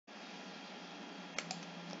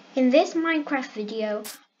In this Minecraft video,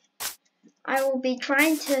 I will be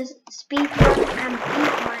trying to speedrun and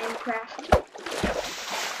beat Minecraft,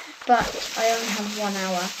 but I only have 1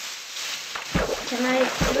 hour. Can I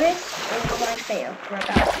do it, or will I fail? We're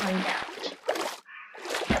about to find out.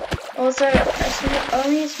 Also,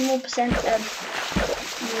 only a small percent of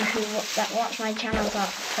you that watch my channels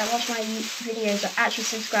that watch my videos are actually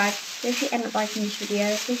subscribed. So if you end up liking this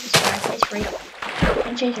video, please subscribe. It's free.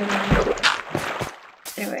 And change your mind.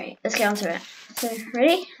 Anyway, let's get on to it. So,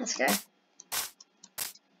 ready? Let's go.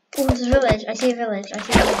 Oh, there's a village. I see a village. I'm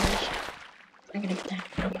gonna get there.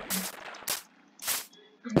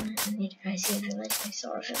 I see a village. I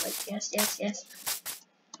saw a village. Yes.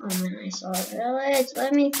 Oh man, I saw a village.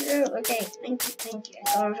 Let me through. Okay, thank you. I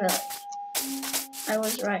saw a village. I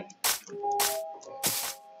was right. There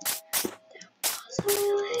was a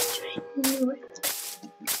village. I knew it.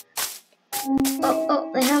 Oh,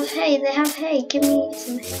 they have hay. Give me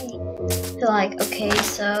some hay. They're like, okay,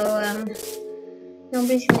 so,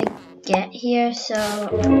 nobody's gonna get here, so,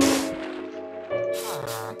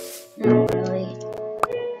 not really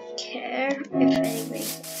care if anybody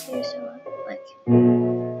gets here, so, like,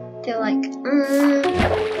 they're like,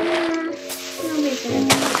 nobody's gonna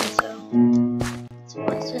get here, so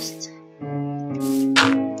let's just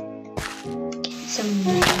get some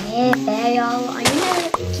hay, y'all. I'm gonna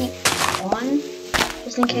keep on,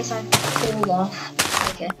 just in case I fall off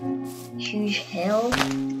like a huge hill.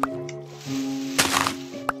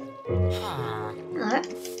 Hello,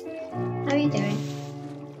 how are you doing?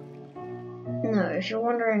 No, if you're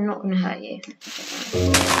wondering, I'm not gonna hurt you.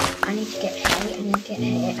 I need to get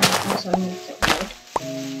hay, and also I need to get wood.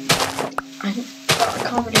 I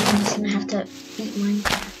can't believe I'm just gonna have to beat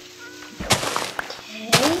Minecraft.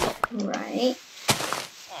 Okay, right.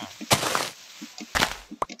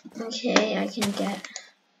 Okay, I can get.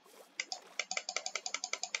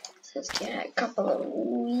 Let's get a couple of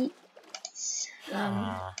wheats.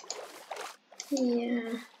 Yeah.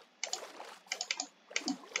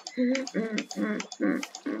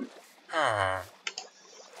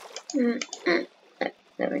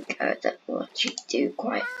 There we go. That will actually do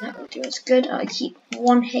quite. That will do us good. I keep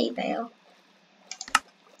 1 hay bale.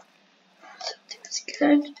 So that's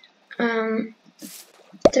good.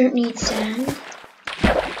 Don't need sand.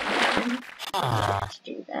 Let's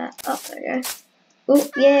do that. Oh, there we go. Oh,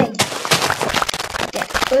 yay! Get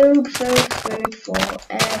food for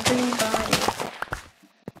everybody.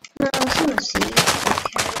 No, some seeds.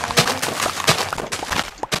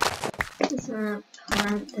 Okay. Just gonna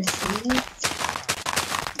plant the seeds.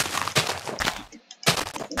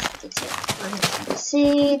 Plant some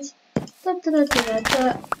seeds.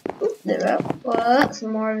 Oop, there are. What?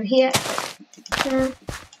 Some more over here.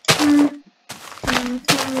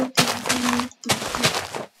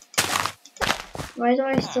 Why do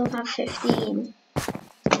I still have 15?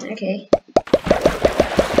 Okay.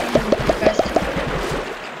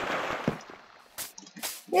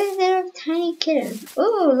 There's a tiny kitten.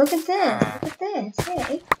 Oh, look at this.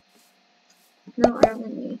 Hey. No, I don't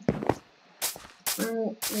want you.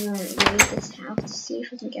 I'm gonna raid this house to see if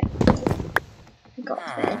we can get food. I got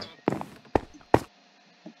fed.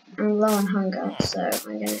 I'm low on hunger, so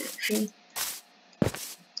I'm gonna actually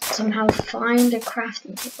somehow find a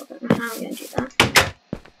crafting table. I don't know how I'm gonna do that.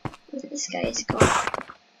 Look at this guy, he's got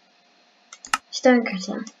stone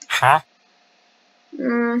cutter. Huh?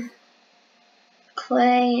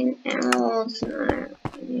 Clay and emeralds. No,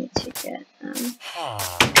 I need to get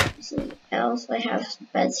something else. I have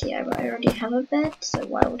beds here, but I already have a bed, so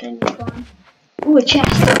why would I need one? Ooh, a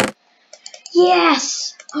chest!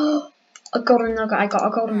 Yes! Oh, a golden nugget. I got a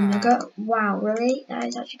golden nugget. Wow, really? That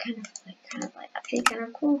is actually kind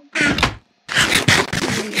of cool.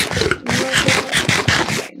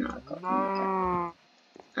 Okay, not a golden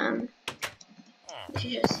nugget. You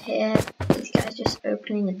just hear these guys just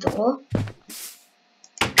opening the door.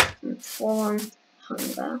 I'm full on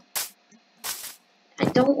hunger. I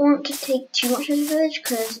don't want to take too much of the village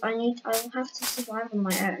because I will have to survive on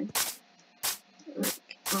my own.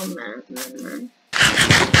 Like, oh man.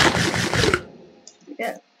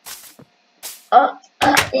 Yeah.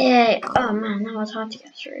 Yay! Oh man, that was hard to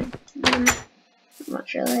get through. Not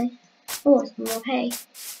much really. Oh, some more hay.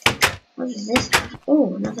 What does this have?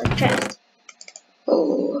 Oh, another chest.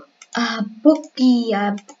 Oh, a bookie.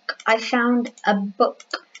 I found a book.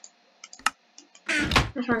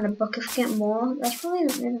 I found a book. If I get more, that's probably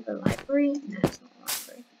in the library. No, it's not a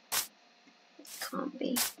library. It can't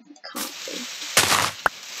be.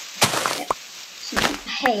 Yeah.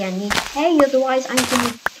 Hey, I need hay, otherwise I'm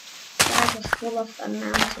gonna fall off a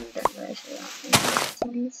mountain. Don't really say that.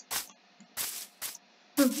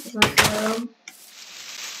 It's like a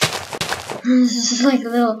This is like a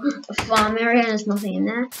little farm area and there's nothing in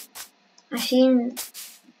there. I've seen...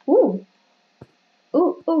 Ooh.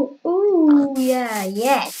 Ooh,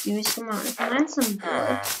 yeah, dude, come on, find some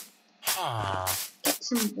wood. Get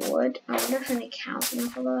some wood. I wonder if any cows are gonna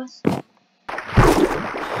follow us.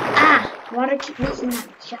 Ah! Why do I keep making that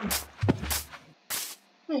jump?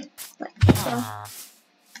 Hey, like,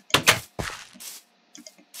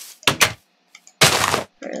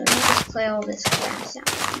 let me just play all this grass out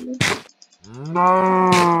for you.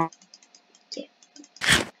 No. Yeah.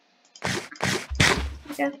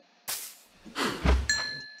 Okay.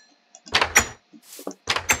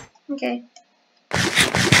 Okay.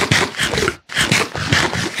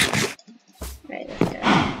 Right, let's go.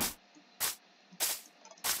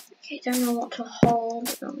 Okay, don't know what to hold.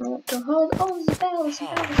 Don't know what to hold. Oh, there's a bell. There's a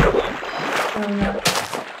bell. Oh no.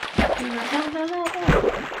 Oh no, help.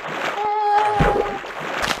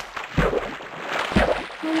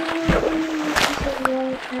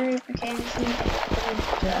 Okay, I'm just gonna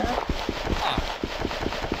get dirt.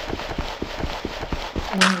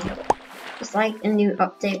 Wow. It's like a new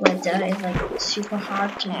update where dirt is like super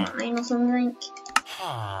hard to mine or something.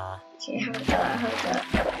 Okay, how about that?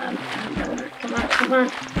 Come on.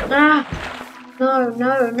 Ah!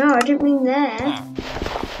 No, I didn't mean there.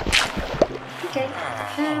 Okay.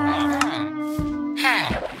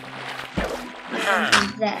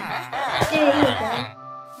 There. There you go.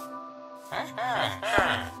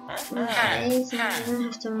 Okay, so I'm gonna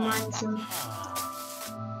have to mine some.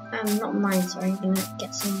 Not mine, sorry, I'm gonna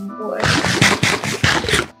get some wood.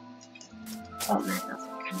 Oh man, that's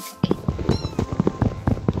kind of tricky.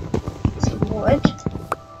 Some wood.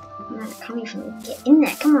 No, can't even get in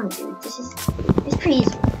there. Come on, dude. It's pretty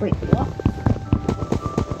easy. Wait, what?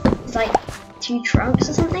 It's like 2 trunks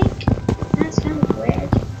or something? That's kind of weird.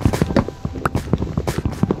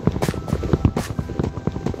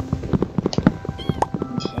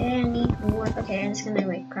 Okay, I need wood. Okay, I'm just gonna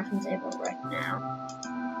make a crafting table right now.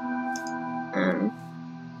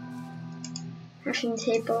 Crafting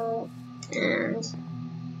table and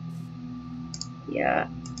yeah,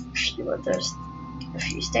 a few others. A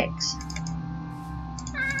few sticks.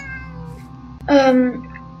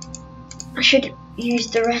 I should use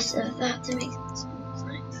the rest of that to make some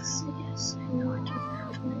planks. Yes, I know I don't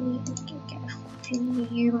have many. I can get a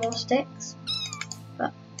few more sticks,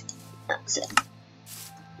 but that's it.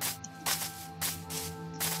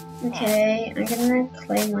 Okay, I'm gonna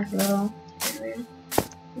claim like a little area.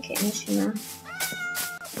 Okay, I'm just gonna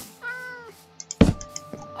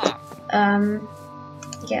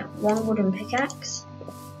get 1 wooden pickaxe.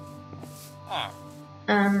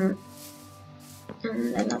 And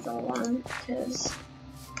another one because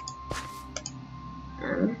I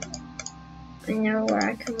know where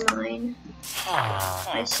I can mine.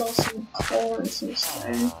 I saw some coal and some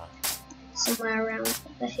stone somewhere around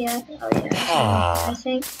here. Oh yeah, I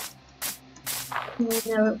think.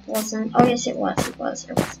 No, it wasn't. Oh yes, it was. It was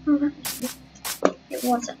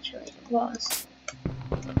actually. It was.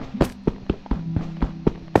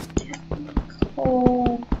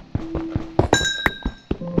 Coal.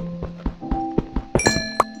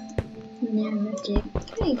 No, dig.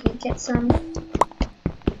 Okay, you can get some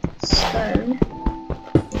stone.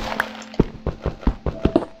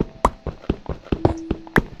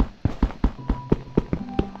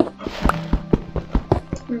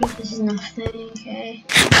 This is nothing. Okay.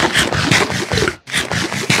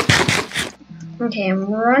 Okay, I'm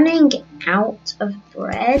running out of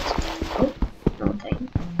bread. Oh, wrong thing.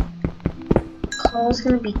 Coal's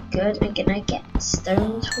gonna be good. I'm gonna get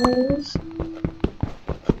stone tools.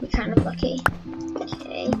 Be kind of lucky.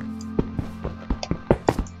 Okay.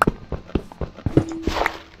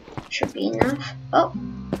 Should be enough. Oh!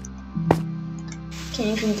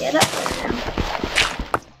 Can't even get up there now.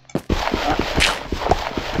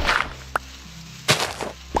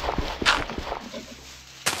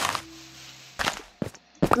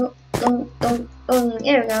 Oh,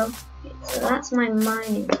 there we go. Okay, so that's my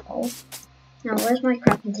mining coal. Now, where's my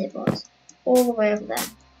crafting table? All the way over there.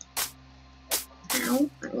 Ow,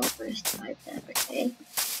 I almost died there, okay.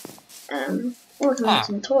 Working on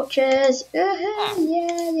some torches. Yeah.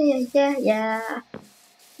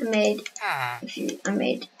 I made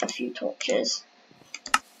a few torches.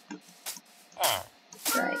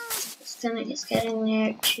 Right, so then it's getting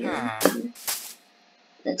near to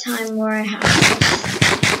the time where I have to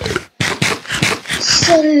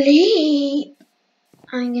sleep.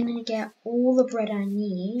 I'm gonna get all the bread I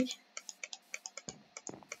need.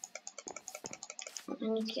 I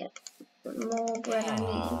need to get the more bread I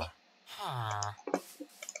need.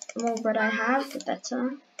 The more bread I have, the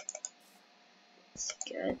better. That's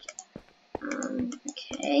good.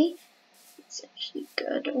 Okay. It's actually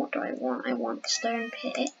good. What do I want? I want a stone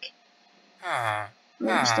pick. I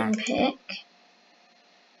want a stone pick.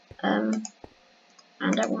 And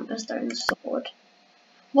I want a stone sword.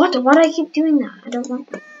 What? Why do I keep doing that? I don't want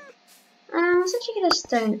that. Let's actually get a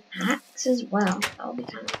stone axe as well. That'll be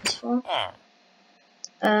kind of useful.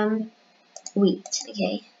 Wheat.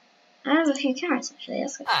 Okay. I have a few carrots actually.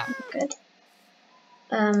 That's good.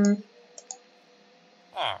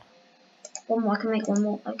 One more. I can make one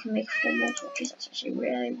more. I can make 4 more torches. That's actually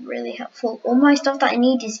really, really helpful. All my stuff that I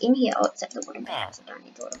need is in here. Oh, except the wooden pickaxe. I don't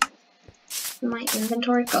need the wooden pickaxe. My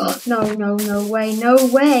inventory. Oh, no, no, no way, no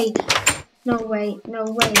way, no way, no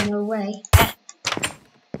way, no way.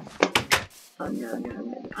 Oh no, no,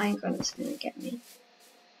 no. Iron Granite's gonna get me.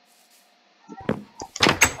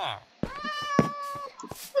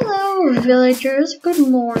 Hello, villagers. Good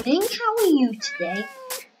morning. How are you today?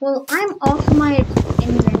 Well, I'm off my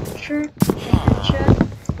adventure,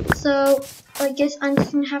 so I guess I'm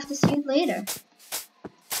just gonna have to see you later.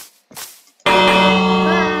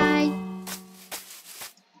 Bye.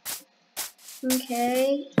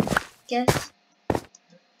 Okay, guess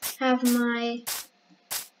have my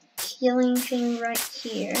healing thing right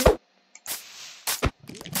here.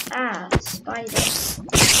 Ah, spider.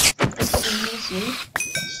 I'm gonna use you.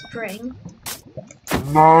 String.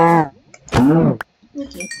 No.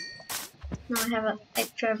 Thank you. Now I have an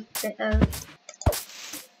extra bit of.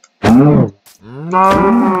 No.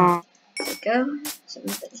 There we go.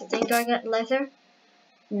 Something. Do I get leather?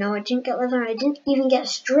 No, I didn't get leather. I didn't even get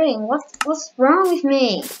string. What's wrong with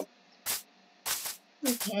me?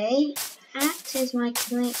 Okay. Axe is my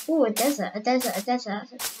killing. Ooh, a desert.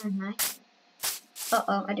 That's nice.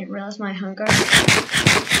 Uh-oh, I didn't realize my hunger.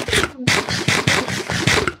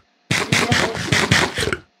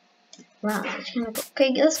 Wow, that's kind of cool.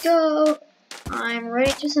 Okay, let's go. I'm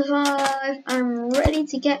ready to survive. I'm ready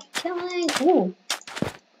to get killing. Ooh,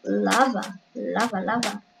 lava.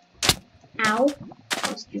 Ow.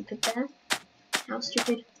 How stupid there. How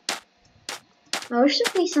stupid. I wish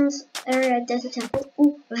there'd be some area desert temple.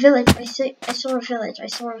 Ooh, a village. I saw a village. I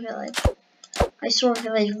saw a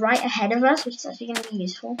village right ahead of us, which is actually going to be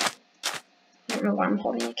useful. I don't know why I'm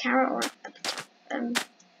holding a carrot or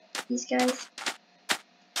these guys.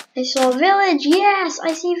 I saw a village. Yes,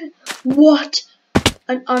 I see. What?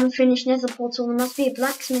 An unfinished nether portal. There must be a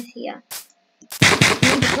blacksmith here.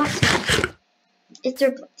 I need a blacksmith.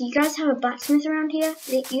 Do you guys have a blacksmith around here?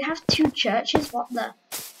 You have 2 churches. What the?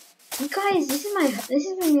 You guys, this is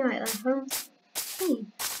gonna be my home. Hey,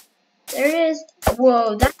 there it is.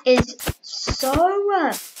 Whoa, that is so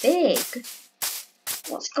big.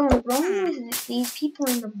 What's going wrong with these people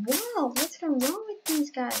in the world? What's going wrong with these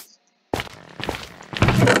guys?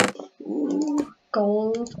 Ooh,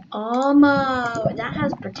 gold armor. That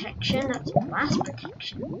has protection. That's blast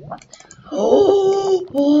protection.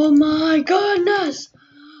 Oh my goodness.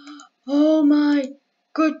 Oh my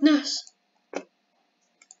goodness.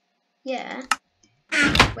 Yeah.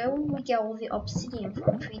 Where will we get all the obsidian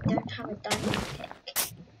from if we don't have a diamond pick?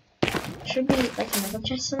 Should be like another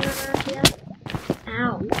chest somewhere around here.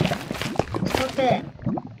 Ow. Stop it.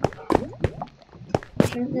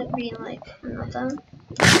 Shouldn't there be like another?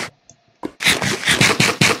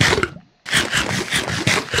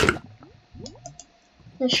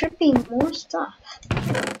 There should be more stuff.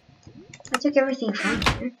 I took everything from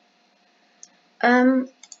here.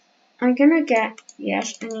 I'm gonna get,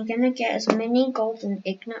 yes, and you're gonna get as many golden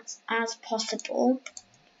ingots as possible.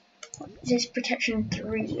 This protection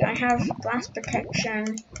 3. I have blast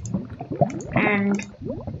protection and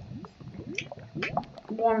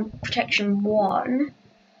protection 1.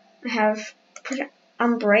 I have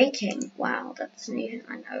unbreaking. Wow, that's new.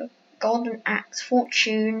 I know. Golden axe,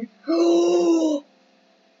 fortune.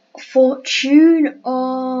 Fortune.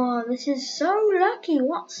 Oh, this is so lucky.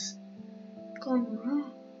 What's gone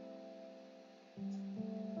wrong?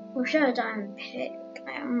 We'll show a diamond pick.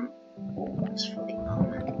 I am almost fully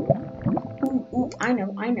armored. Ooh, I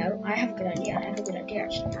know. I have a good idea. Actually, I have a good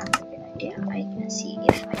idea. I'm gonna see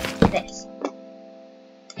if I can do this.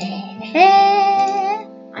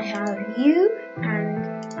 I have you,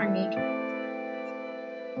 and I need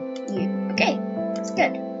you. Okay, that's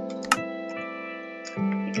good.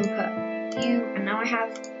 I can put you, and now I have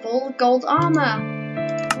full gold armor.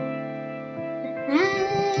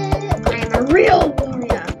 I am a real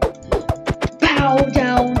warrior. Bow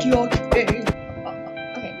down to your king.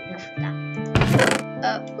 Okay, enough of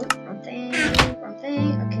that. Wrong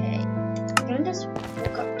thing. Okay, I'm gonna just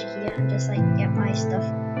walk up to here and just like get my stuff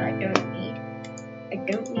that I don't need. I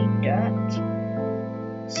don't need dirt.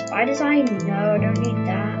 Spider's eye? No, I don't need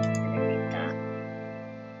that.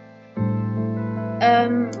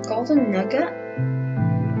 Golden nugget?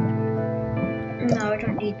 No, I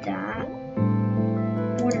don't need that.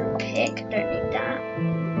 Wooden pick, don't need that.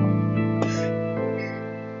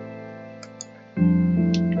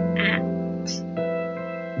 Axe.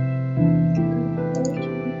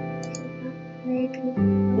 Maybe.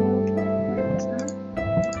 What's that?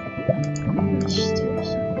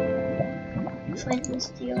 Flint and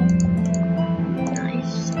steel.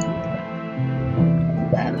 Nice.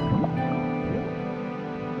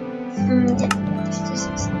 Yeah, it's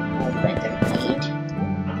just what I don't need.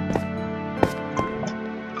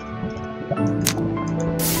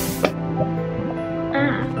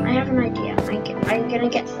 I have an idea. I'm gonna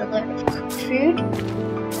get a load of cooked food.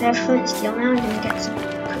 I have flint and steel now. I'm gonna get some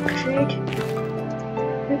cooked food.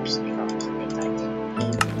 Oops, I got something that I didn't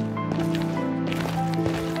need.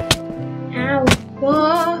 Ow!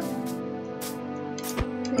 What?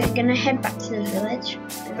 Okay, I'm gonna head back to the village.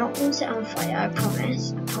 I'm not gonna set on fire, I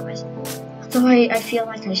promise. I promise. Although I feel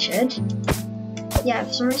like I should. Yeah,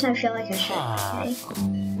 for some reason I feel like I should, okay?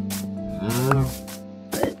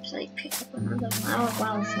 Oops, I picked up another flower.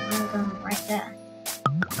 Wow, there's another one right there.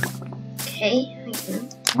 Okay, thank you.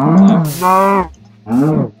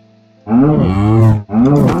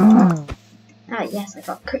 Ah, yes, I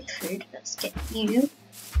got cooked food. Let's get you.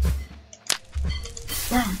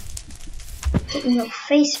 Ah. Get in your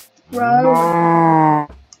face, bro. I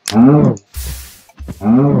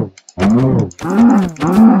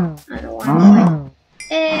don't want to fight.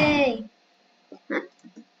 Hey!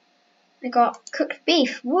 I got cooked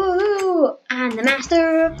beef. Woo! And the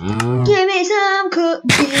master. Give me some cooked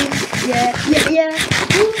beef. Yeah, yeah, yeah.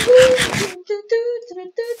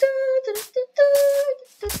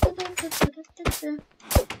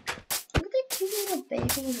 Look at that cute little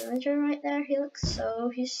baby villager right there.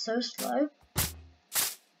 He's so slow.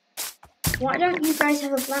 Why don't you guys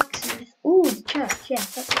have a blacksmith? Ooh, the church.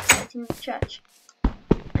 Yes, that's exciting. The church.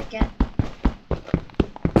 I get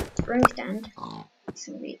broom stand. It's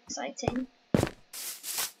gonna be exciting.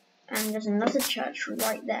 And there's another church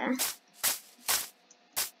right there.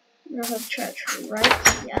 Another church right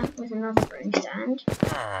here with another broom stand.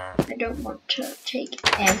 I don't want to take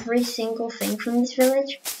every single thing from this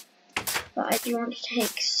village, but I do want to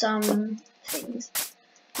take some things.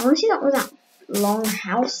 I want to see what that long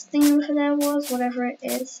house thing over there was, whatever it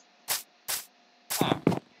is.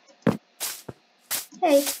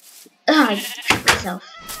 Hey. I tripped myself.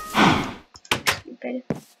 Stupid.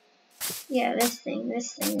 Yeah, this thing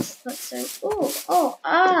looks so.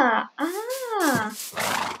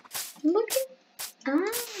 Look at.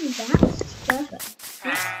 That's clever.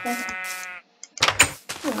 That's clever.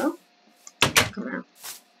 Oh well. Come out.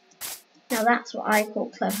 Now that's what I call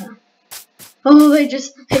clever. Oh, they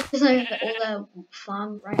just over all their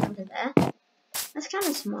farm right under there. That's kind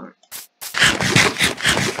of smart.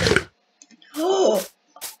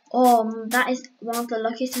 That is one of the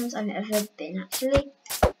luckiest times I've ever been, actually.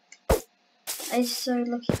 I'm so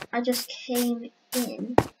lucky. I just came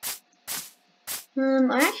in.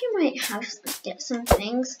 I actually might get some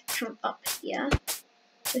things from up here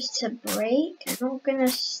just to break. I'm not gonna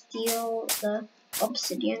steal the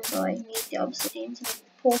obsidian, but I need the obsidian to make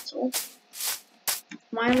the portal.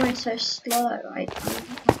 Why am I so slow? I'm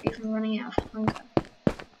not even running out of hunger.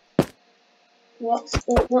 What's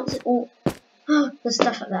it all? Oh, there's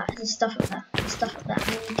stuff up there. There's stuff up there. There's stuff up there.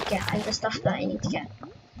 I need to get. There's stuff that I need to get.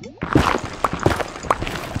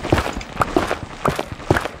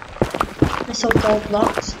 I saw gold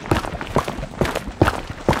blocks.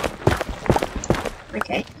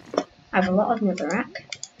 Okay. I have a lot of netherrack.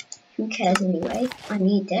 Who cares anyway? I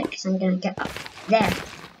need it because I'm gonna get up there.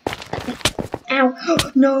 Ow!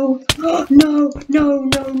 No! No! No! No!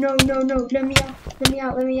 No! No! No! Let me out! Let me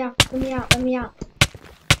out! Let me out! Let me out! Let me out!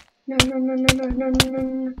 No! No! No! No! No! No! No! No!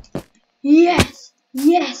 No! Yes!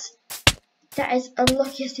 Yes! That is the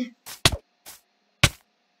luckiest.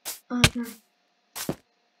 Oh no!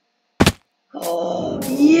 Oh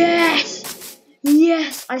yes!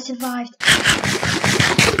 Yes! I survived!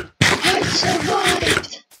 I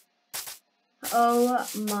survived! Oh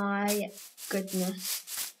my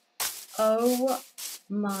goodness! Oh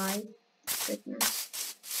my goodness.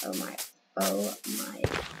 Oh my.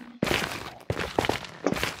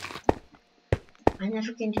 I'm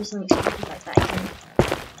never going to do something stupid like that again.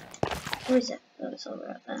 Where is it? Oh, it's over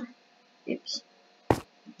out there. Oops.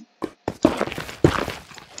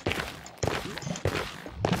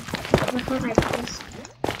 Why can't I place it?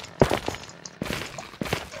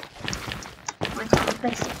 Why can't I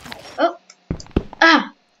place it? Oh!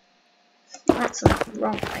 Ah! That's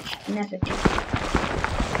wrong. I should never do that.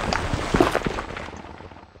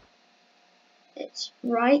 It's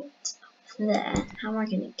right there. How am I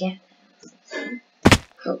gonna get there?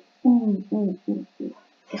 Oh, ooh.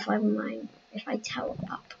 If I tower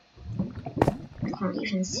up, I can't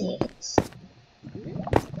even see it. It's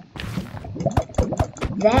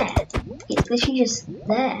there. It's literally just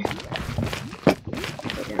there.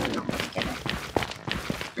 Okay, no, I'm not gonna get it.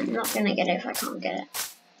 I'm not gonna get it if I can't get it.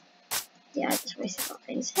 Yeah, I just wasted a lot of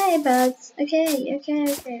things. Hey, birds.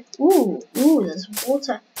 Okay. Ooh, there's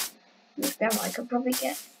water. With gravel, I could probably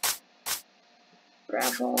get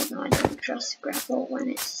gravel. No, I don't trust gravel when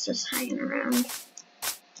it's just hanging around.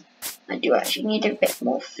 I do actually need a bit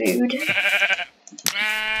more food.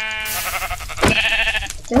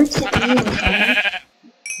 Don't sit me in the corner.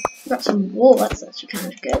 Got some wool, that's actually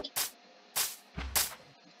kind of good.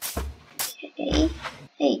 Okay.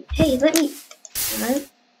 Hey, let me. No.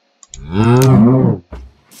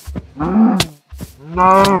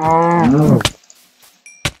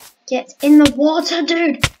 Get in the water,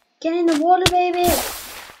 dude! Get in the water, baby!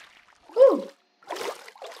 Woo!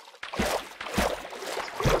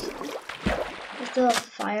 There's still a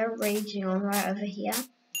fire raging on right over here.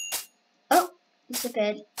 Oh,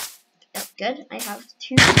 disappeared. That's good. I have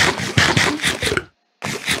 2.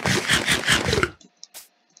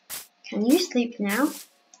 Can you sleep now?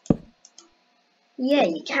 Yeah,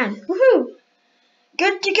 you can. Woohoo!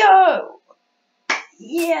 Good to go!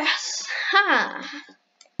 Yes! Ha!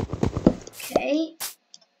 Okay.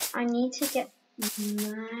 I need to get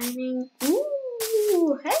mining.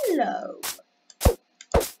 Ooh, hello!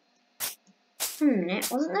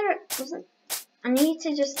 I need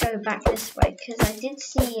to just go back this way because I did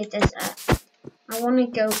see a desert. I want to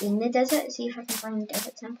go in the desert, see if I can find a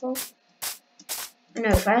desert temple.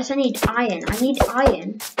 No, first I need iron.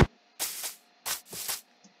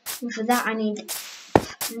 And for that I need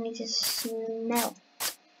to smelt.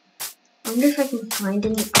 I wonder if I can find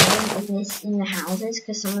any iron in the houses,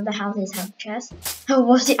 because some of the houses have chests. Oh,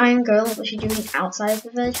 what's the iron golem? What's she doing outside of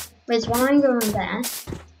the village? There's one iron golem there.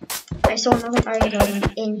 I saw another iron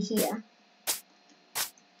golem in here.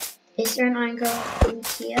 Is there an iron golem in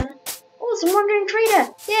here? Oh, it's a wandering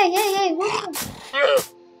trader! Yay, welcome!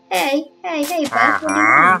 Hey, bud, what do you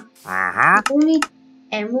want? People need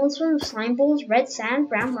emeralds from slime balls, red sand,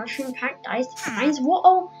 brown mushroom, packed ice, mines. What?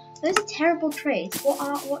 Oh, those are terrible trades. What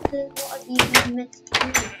are you meant to do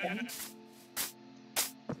with them?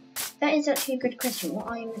 That is actually a good question. What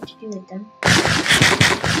are you meant to do with them?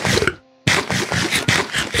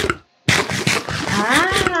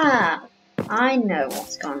 Ah, I know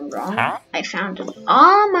what's gone wrong. I found an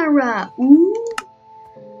armorer. Ooh.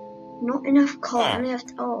 Not enough coal. I only have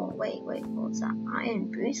to. Oh, wait. What's that?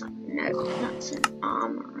 Iron boots? No, that's an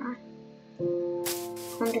armorer.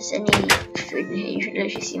 I'm just any food in here. You should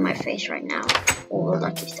literally see my face right now. All the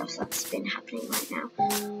lucky stuff that's been happening right now.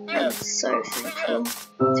 I'm so thankful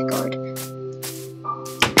to God.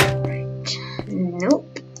 Right.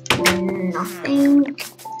 Nope. Nothing.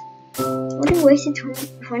 What a wasted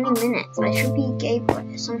 20 minutes. I should be able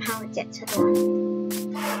to somehow get to the.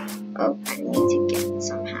 Oh, I need to get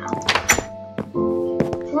somehow.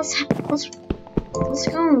 What's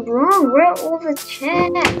going wrong? Where are all the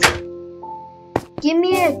chests? Give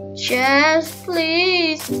me a chest,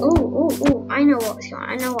 please. Oh, I know what's going on.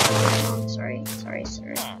 I know what's going on. Sorry.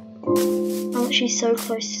 I'm actually so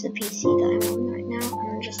close to the PC that I'm on right now, and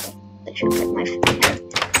I'm just like literally put my head.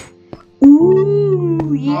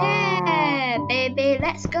 Ooh, yeah, baby,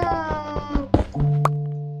 let's go.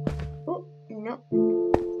 Oh, no.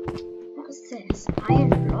 What's this?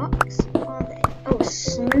 Iron blocks? What are they? Oh,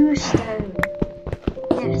 smooth stone.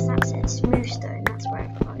 Yes, that's it. Smooth stone. That's where I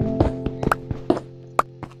got it.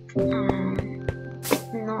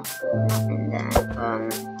 Not in there.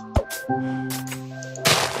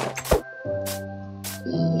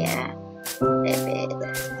 Yeah, baby,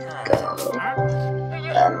 let's go.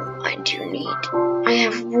 I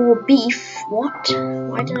have raw beef. What?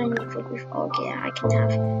 Why did I need raw beef? Oh, yeah, I can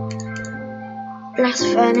have blast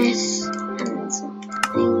furnace and some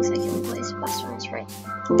things. I can place blast furnace right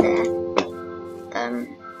there.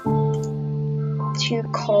 2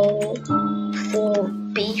 coal, 4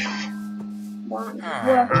 beef. 1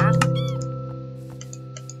 work.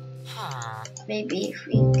 Maybe if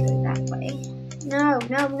we go that way. No.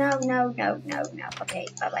 Okay,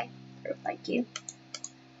 bye. Thank you.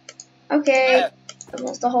 Okay,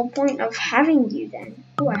 what's the whole point of having you then?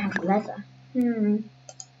 Oh, I have leather.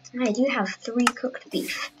 I do have 3 cooked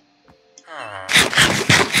beef.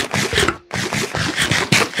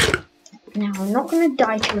 Now, I'm not going to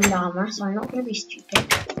die to a llama, so I'm not going to be stupid.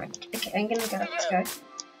 Right, okay, I'm going to go. Let's go.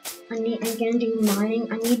 I'm going to do mining.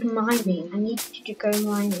 I need to go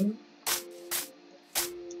mining.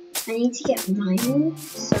 I need to get mining,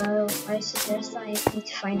 so I suggest I need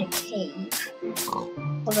to find a cave.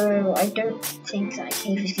 Although I don't think that a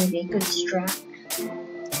cave is going to be a good strat.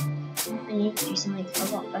 I need to do something a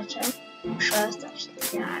lot better. First, actually,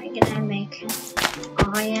 yeah, I'm gonna make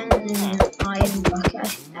iron and an iron bucket. I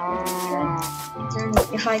think that would be good. Then,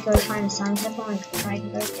 if I go find a sand temple, I can try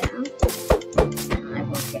and go down, and I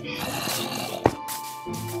will get hit.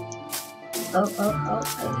 Oh, I heard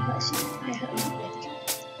something. I heard something.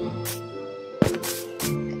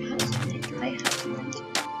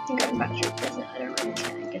 I'm going back to the desert. I don't really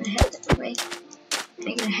care. I'm gonna head that way.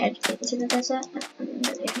 I'm gonna head into the desert, and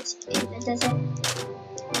then if it's in the desert,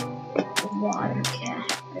 well, I don't care.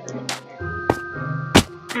 Really.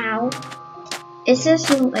 Ow. Is there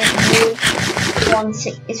some like new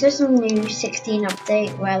is there some new 16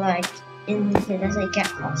 update where like in the desert it get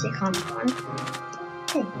hot so you can't run?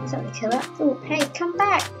 Hey, is that the killer? Oh, hey, come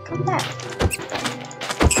back! Come back!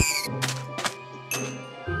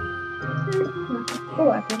 Oh,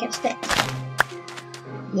 I can get sticks.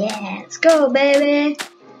 Yeah, let's go, baby!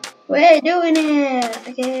 We're doing it!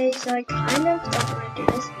 Okay, so I kind of don't want to do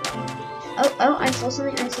this. Oh, I saw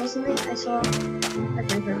something. I saw a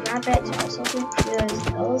group of rabbits. I saw something through those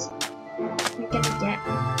hills. We're gonna get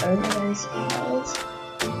over those hills.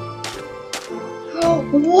 Oh,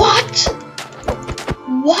 what?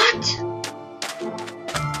 What?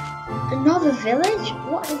 Another village?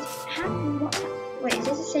 What is happening? What's happening? Wait, is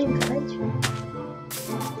this the same village?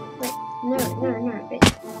 Wait, no,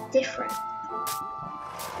 it's different.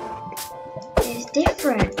 It's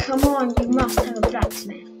different. Come on, you must have a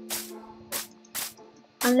blacksmith.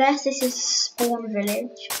 Unless this is spawn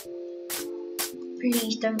village.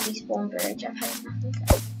 Please don't be spawn village. I've had enough of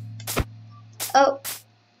that. Oh,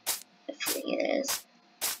 hopefully it is.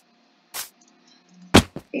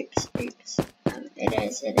 Oops. It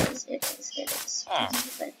is. Village.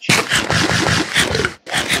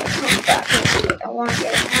 Come back. I want to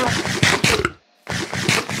get it out.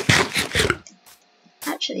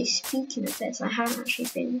 Actually, speaking of this, I haven't actually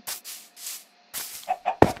been.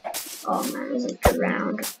 Oh man, there's a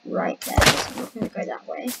drowned right there, so I'm not going to go that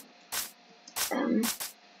way. I'm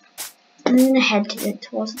going to head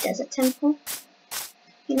towards the desert temple,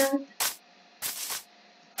 you know.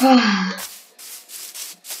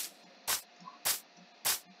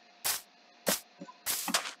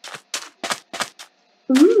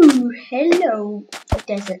 Ooh, hello,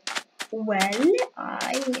 desert. Well,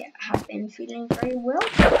 I have been feeling very well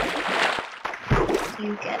today.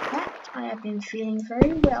 You get that? I have been feeling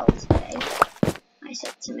very well today. I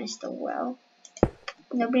said to Mr. Well.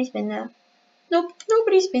 Nobody's been there. Nope,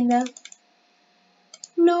 nobody's been there.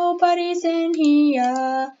 Nobody's in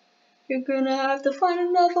here. You're gonna have to find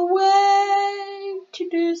another way to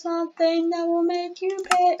do something that will make you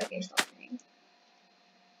pay. Okay, stop paying.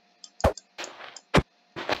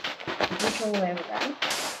 Which all over there.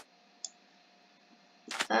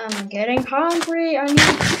 I'm getting hungry. I need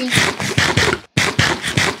to eat.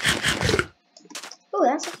 Oh,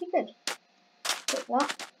 that's actually good. But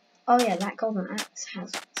what? Oh yeah, that golden axe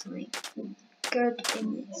has something good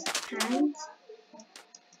in its hands.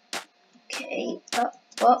 Okay.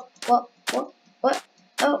 What?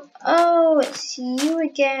 Oh, it's you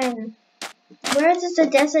again. Where does the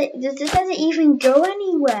desert even go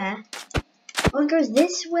anywhere? Oh, it goes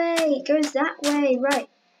this way. It goes that way. Right.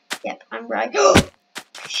 Yep, I'm right.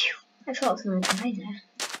 Phew. I thought I was gonna die there.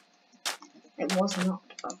 It was not.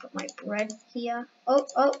 I'll put my bread here. Oh.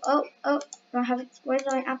 Do I have it? Where did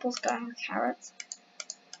my apples go? I have carrots.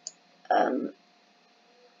 I'm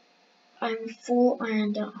full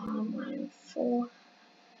iron armor. I'm full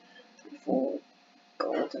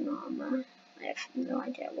golden armor. I have no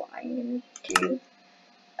idea what I'm gonna do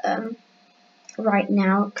right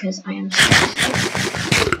now because I am stressed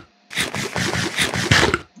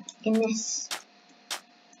in this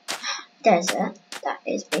desert that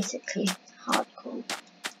is basically hardcore.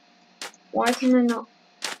 Why can I not?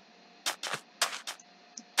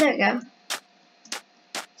 There we go.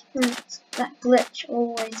 That glitch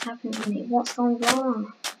always happens to me. What's going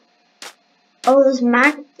wrong? Oh, there's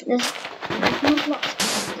magma blocks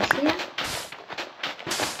here.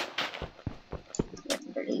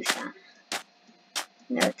 Wouldn't believe that.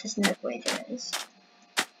 No, there's no way there is.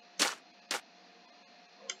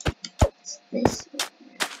 What's this?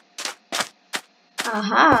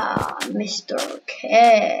 Aha, Mr.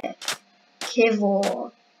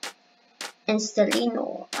 Kivor and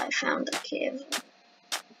Stalino. I found a cave.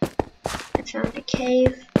 I found a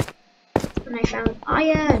cave. And I found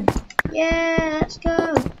iron. Yeah, let's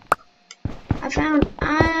go. I found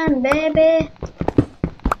iron, baby.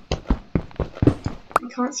 I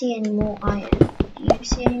can't see any more iron Do you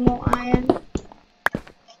see any more iron?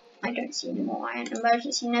 I don't see any more iron.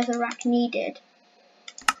 Emergency netherrack needed.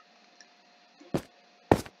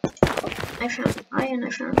 I found iron,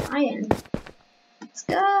 I found iron. Let's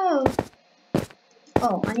go!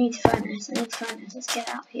 Oh, I need furnace, Let's get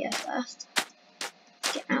out here first.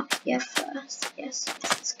 Get out here first. Yes,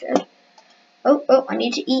 let's go. Oh, I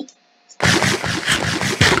need to eat.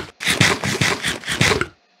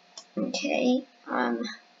 Okay, I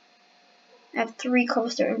have 3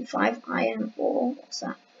 cobblestone and 5 iron ore. What's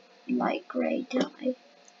that? Light grey dye.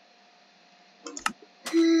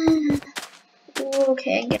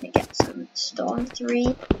 Okay, I'm gonna get some stone.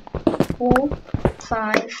 3, 4,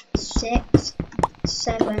 5, 6,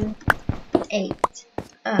 7, 8.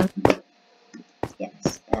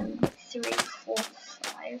 Yes. 3, 4,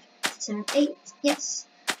 5, 7, 8. Yes.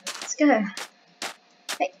 Let's go.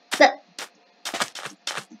 Hey, that.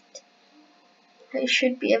 I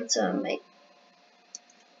should be able to make.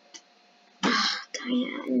 Dang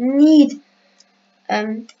it! I need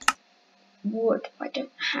wood. I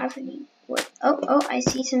don't have any wood. Oh! I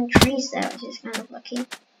see some trees there, which is kind of lucky.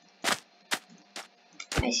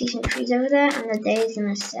 I see some trees over there, and the day is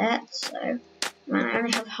gonna set. So, man, I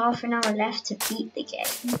only have half an hour left to beat the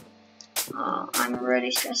game. Oh, I'm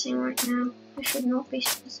really stressing right now. I should not be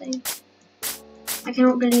stressing. I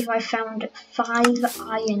cannot believe I found 5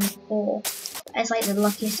 iron ore. It's like the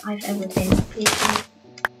luckiest I've ever been. Please.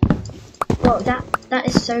 Whoa, that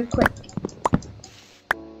is so quick.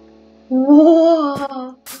 Whoa!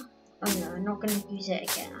 Oh no, I'm not gonna use it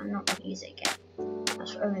again.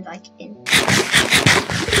 That's only like in.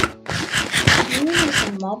 It's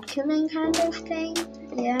a mob killing kind of thing.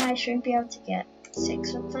 Yeah, I should be able to get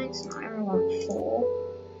 6 of things. No, I only want 4.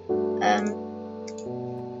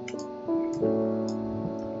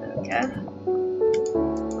 There we go.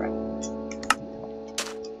 Right.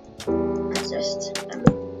 Let's just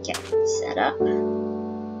get set up.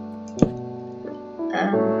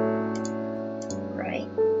 Right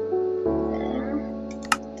there.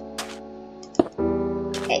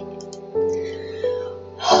 Okay.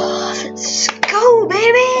 Oh, let's go,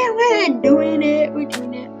 baby! We're doing it.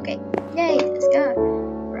 Okay, yay, let's go.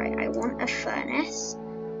 Right, I want a furnace,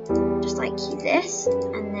 just like this,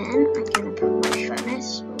 and then I'm gonna put my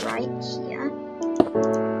furnace right here.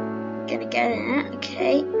 I'm gonna get in it.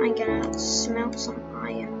 Okay, I'm gonna smelt some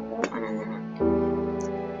iron ore, and then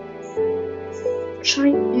should I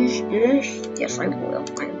use this? Yes, I will.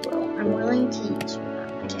 I'm willing to use that.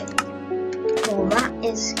 Okay. Well, that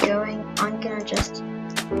is going. I'm gonna just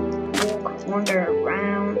wander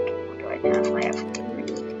around. What do I have? I have 3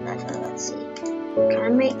 leather. Let's see. Can I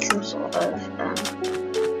make some sort of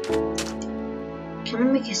can I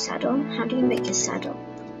make a saddle? How do you make a saddle?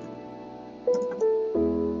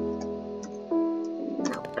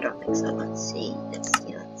 No, I don't think so. Let's see.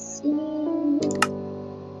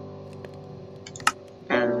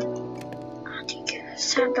 How do you get a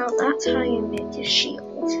saddle? That's how you make a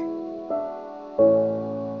shield.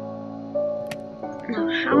 Now,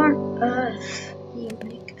 how on earth do you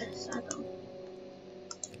make a saddle?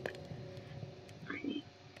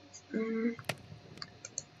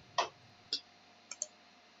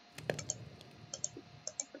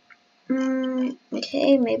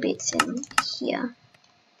 Okay, maybe it's in here.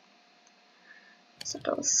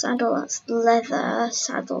 Saddle, that's leather.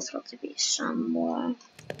 Saddle's got to be somewhere.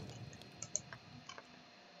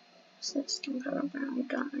 So let's go around,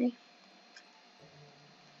 guy.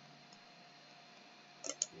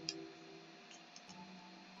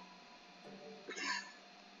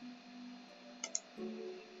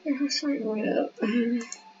 Yes, I will.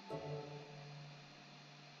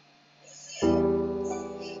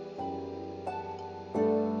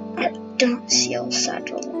 I don't see a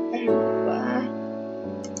saddle anywhere.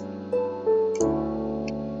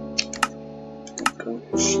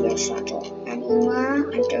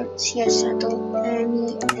 I don't see a saddle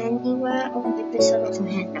anywhere. Oh, maybe the saddle's in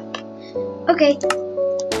here. No. Okay.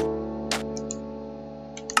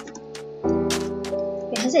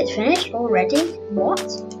 Wait, has it finished already? What?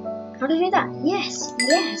 How to do that? Yes!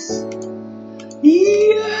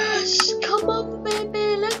 Yes! Come on,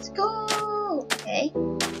 baby, let's go! Okay,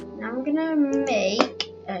 now I'm gonna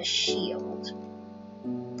make a shield.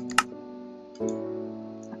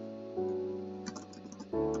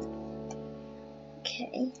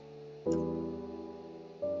 Okay.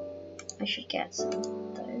 I should get some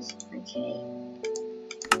of those. Okay.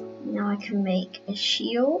 Now I can make a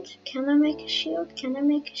shield. Can I make a shield? What can I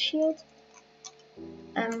make?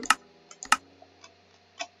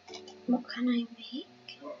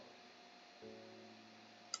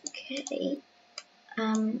 Okay.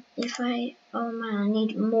 Oh man, I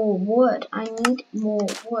need more wood. I need more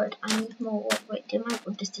wood. Wait, did my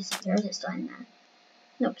wood just disappear? Is it still in there?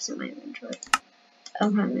 Nope, it's in my inventory. Oh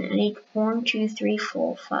man, I need 1, 2, 3,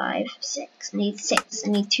 4, 5, 6. I need 6. I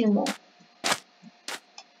need 2 more.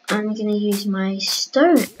 I'm gonna use my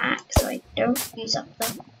stone axe so I don't use up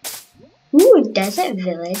the... Ooh, desert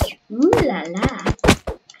village. Ooh la la.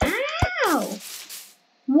 Ow!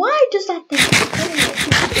 Why does that thing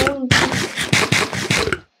keep going to...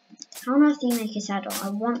 How on earth do you make a saddle? I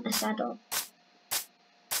want a saddle.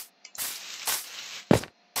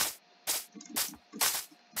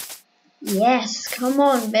 Yes, come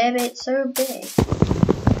on, baby, it's so big.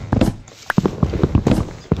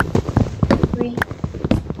 3.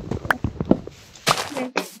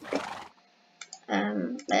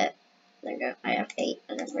 There we go. I have 8.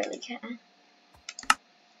 I don't really care.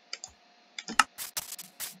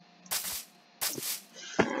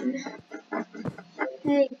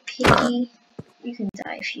 Hey, piggy, you can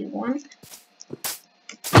die if you want.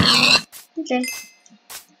 Okay.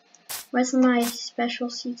 Where's my special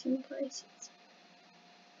seating place?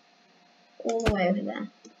 All the way over there.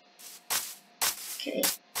 Okay.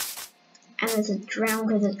 And there's a drown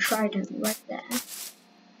with a trident right there.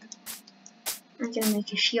 I'm gonna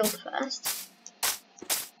make a shield first.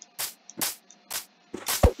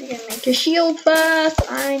 I need a shield first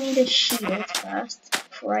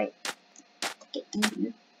before I get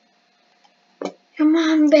you. Come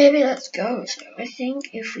on, baby, let's go. So I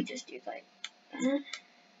think if we just do like that.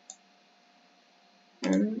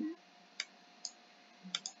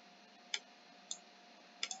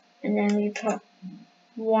 And then we put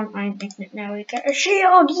 1 iron ingot. Now we get a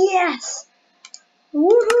shield. Yes!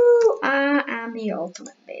 Woohoo! I am the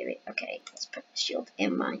ultimate, baby. Okay, let's put the shield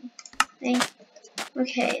in my thing.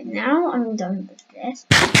 Okay, now I'm done with this.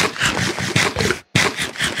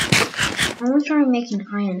 I want to try and make an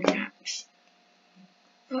iron axe.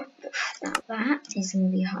 But now that is going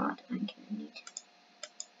to be hard. I'm going to need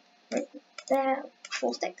right there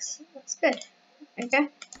 4 sticks. That's good. Okay.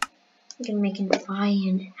 I'm going to make an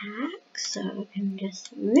iron axe. So I can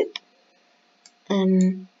just rip.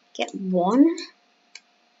 Get 1.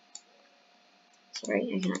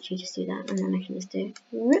 Sorry, I can actually just do that, and then I can just do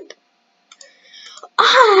rip.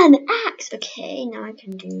 Ah, an axe! Okay, now I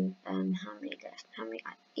can do, how many left? How many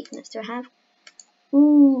ingots do I have?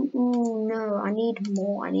 Ooh, no, I need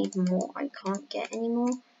more, I can't get any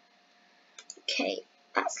more. Okay,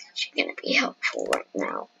 that's actually gonna be helpful right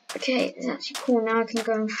now. Okay, it's actually cool, now I can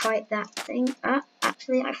go and fight that thing.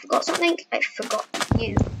 Actually, I forgot something, I forgot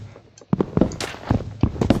you.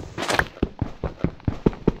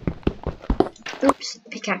 Oops,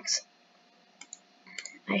 pickaxe.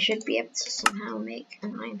 I should be able to somehow make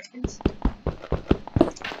an iron pickaxe.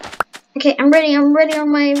 Okay, I'm ready on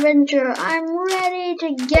my adventure. I'm ready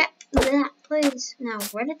to get that place. Now,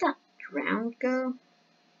 where did that drown go?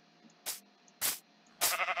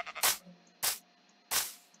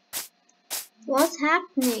 What's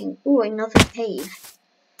happening? Ooh, another cave.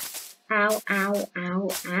 Ow, ow, ow,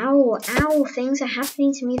 ow, ow. Things are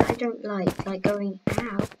happening to me that I don't like going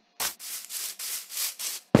ow.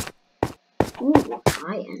 Ooh,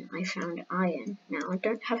 iron. I found iron. Now, I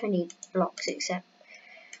don't have any blocks except,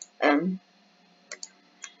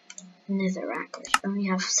 netherrack, which only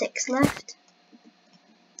have 6 left.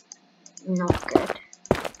 Not good.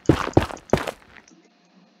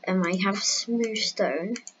 I have smooth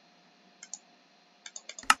stone.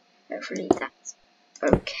 Hopefully that's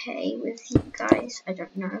okay with you guys. I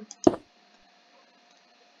don't know.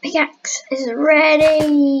 Pickaxe is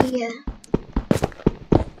ready!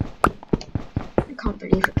 I can't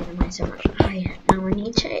believe we're giving mine so much iron. Now I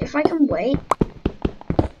need to, if I can wait.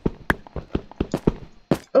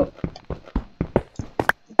 Oh.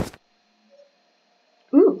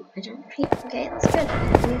 Ooh, I don't feel, okay, that's good.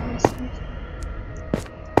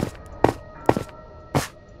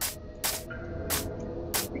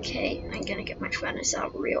 Okay, I'm gonna get my furnace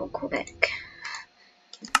out real quick.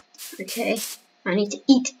 Okay, I need to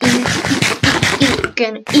eat. We're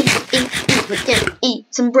gonna eat. We're gonna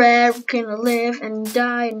eat some bread. We're gonna live and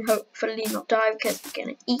die and hopefully not die because we're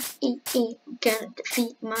gonna eat. We're gonna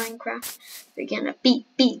defeat Minecraft. We're gonna beat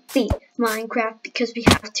Minecraft because we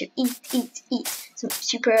have to eat some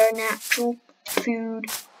supernatural food.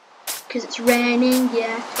 Because it's raining,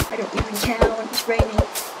 yeah. I don't even care when it's raining.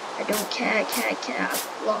 I don't care.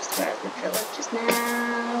 I've lost where the village is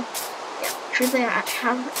now. Yeah, truthfully, I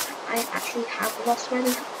actually have lost where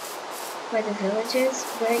the village is.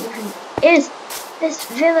 Where even is this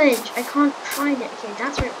village? I can't find it. Okay,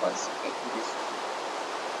 that's where it was. It was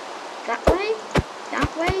that way,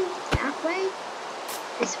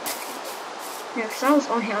 this way. No, because I was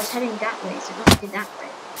on here, I was heading that way, so it must be that way.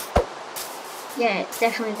 Yeah, it's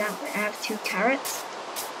definitely that way. I have 2 carrots.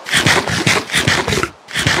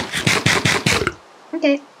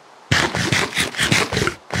 Okay.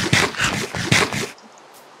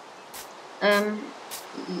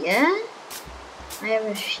 Yeah. I have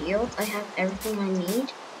a shield. I have everything I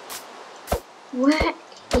need. Where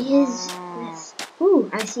is this? Ooh,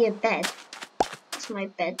 I see a bed. That's my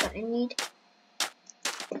bed that I need.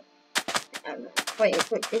 Wait,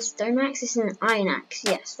 is stone axe? This is an iron axe.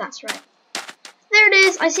 Yes, that's right. There it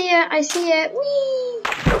is. I see it. I see it. Whee!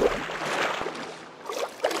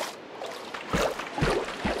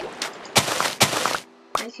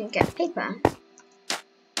 I can get paper.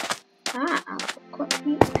 Ah, hello.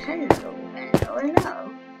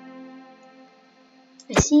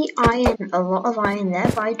 I see iron, a lot of iron there,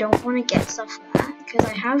 but I don't want to get stuff there because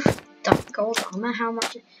I have gold armor. How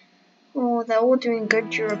much? Oh, they're all doing good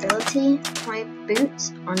durability. My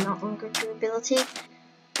boots are not on good durability.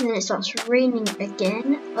 And then it starts raining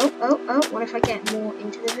again. Oh, what if I get more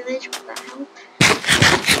into the village? Will that help?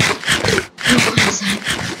 Oh,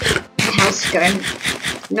 my house is going.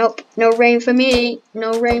 Nope, no rain for me.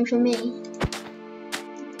 No rain for me.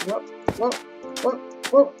 Whoa.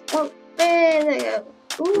 There they go.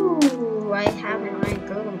 Ooh, I have an iron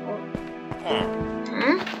golem.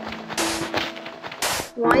 Huh?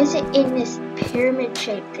 Why is it in this pyramid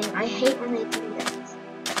shaped thing? I hate when they do that.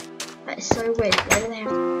 That is so weird. Why do they have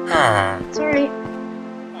to... Sorry.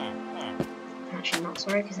 I'm actually not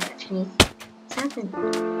sorry because I actually... What's happening?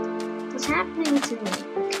 What's happening to me?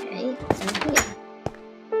 Okay, what's in here?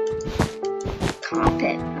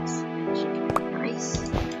 Carpet. That's actually nice.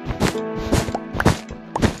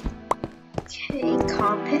 Okay,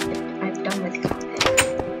 carpet. I'm done with carpet.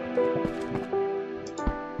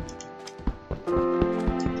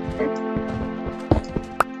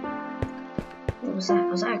 What was that?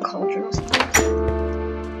 Was that a cauldron or something?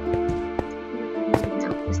 No,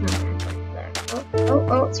 it's not that.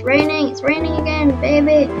 Oh, it's raining! It's raining again,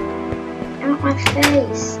 baby! Out my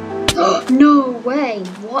face! No way!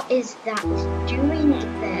 What is that doing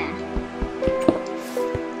there?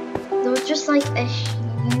 There was just like a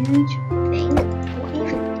huge thing. What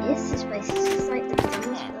even is this place? This is like the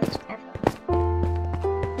dumbest village ever.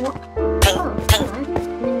 What? Oh, hello.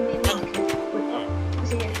 Maybe I could.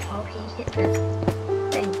 Was it? Oh, he hit the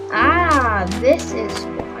thing. Ah, this is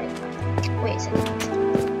why. Wait a second.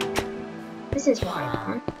 This is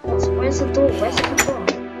why. Where's the door? Where's the door?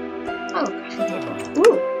 Oh, crafting table.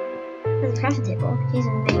 Ooh, there's a crafting table. He's in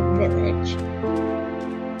the village.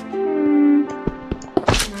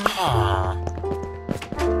 No.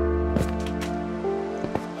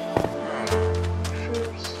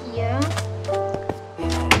 Through here.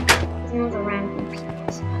 There's another random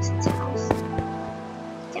person's house.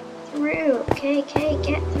 Get through. Okay,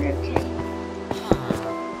 get through. Okay.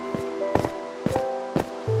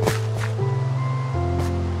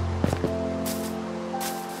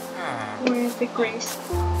 Where's the grace?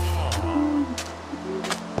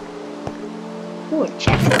 Ooh,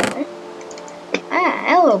 check that. Ah,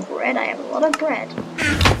 hello bread. I have a lot of bread.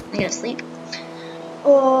 I'm gonna sleep.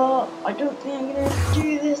 Oh, I don't think I'm gonna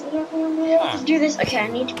do this. I don't think I'm gonna be able to do this. Okay, I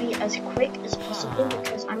need to be as quick as possible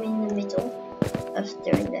because I'm in the middle of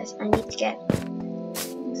doing this. I need to get...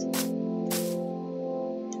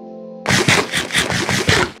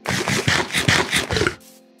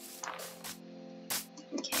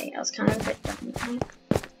 Okay, I was kind of a bit done.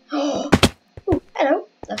 Oh, hello.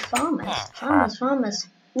 The farmers.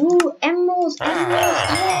 Ooh, emeralds.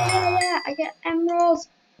 Yeah. I get emeralds.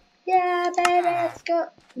 Yeah, baby, let's go.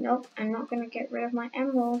 Nope, I'm not gonna get rid of my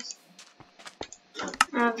emeralds.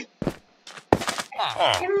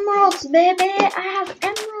 Emeralds, baby. I have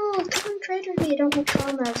emeralds. Come and trade with me. I don't want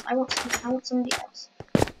farmers. I want somebody else.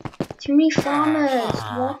 Too many farmers.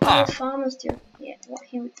 What are the farmers do? Yeah, what are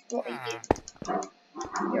you?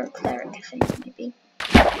 You're a cleric, I think, maybe.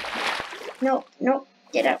 No,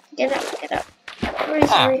 get up.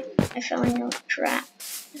 Sorry, I fell in your trap.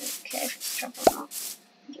 Okay, if it's trap or not.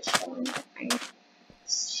 I'm just falling back. I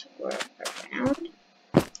swerve around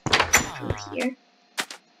through here.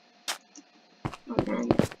 Oh man,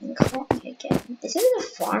 you caught me again. This is a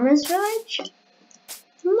farmer's village?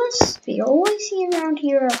 Must be. All I see around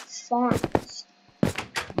here are farms.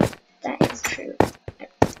 That is true.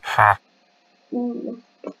 Ooh.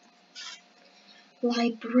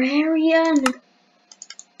 Librarian!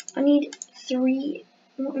 I need 3.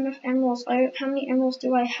 Not enough emeralds. How many emeralds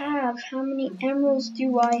do I have?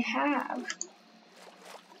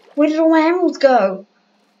 Where did all my emeralds go?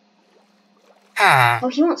 Oh,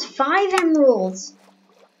 he wants 5 emeralds.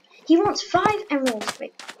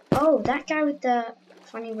 Wait. Oh, that guy with the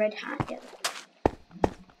funny red hat. Yeah.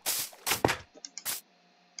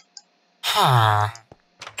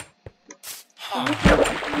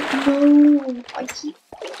 No, I keep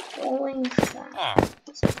falling for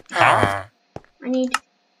that. I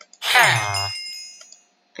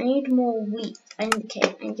need more wheat.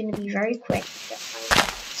 Okay, I'm gonna be very quick.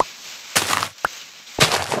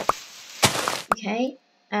 Okay.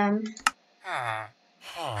 Oh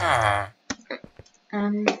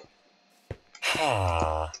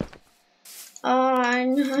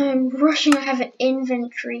no, I'm rushing. I have an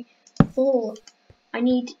inventory full. I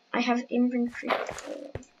have inventory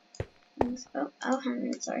full. Oh, hang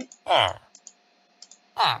on, sorry.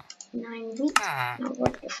 9 wheat. Now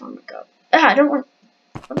where did the farmer go? I don't want.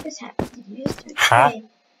 What just happened? Did you just okay?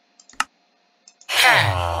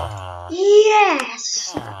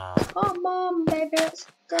 Yes! Come on, baby, let's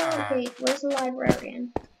go. Wait, where's the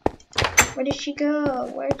librarian? Where did she go?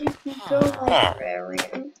 Where did you go,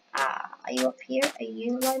 librarian? Are you up here? Are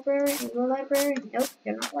you a librarian? Are you a librarian? Nope,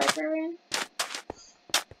 you're not a librarian.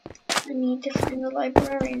 I need to find the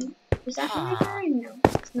librarian. Was that the librarian? No,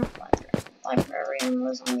 it's not the librarian. The librarian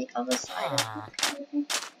was on the other side of that kind of thing.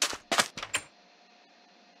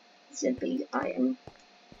 It's a big item.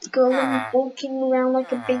 Going walking around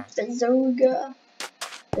like a big bazooka.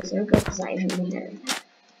 Bazooka, because I even heard that.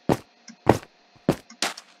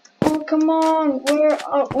 Oh, come on! Where?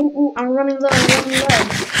 Oh, I'm running low, I'm running low.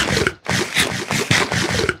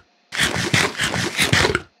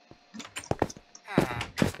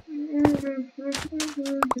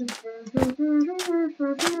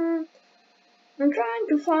 I'm trying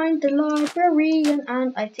to find the librarian,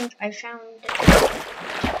 and I think I found it.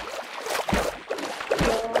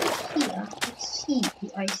 Here. Let's see.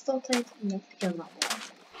 I thought I didn't feel that one.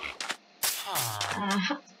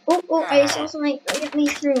 Oh, I saw something get me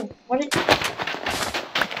through. What is...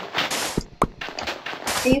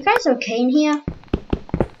 Are you guys okay in here?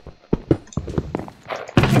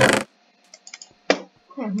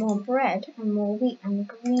 I have more bread and more wheat and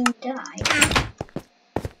green dye.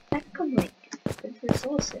 That could make good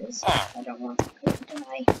resources. I don't want green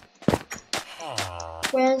dye.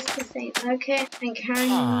 Where's the thing? Okay, I'm carrying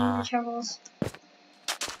my shovels.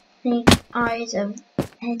 I need eyes of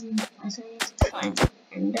end. I need to find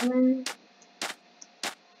Enderman.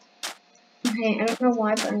 Okay, I don't know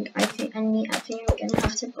why, but I think I'm gonna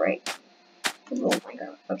have to break. Oh my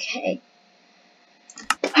god. Okay.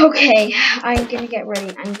 Okay, I'm gonna get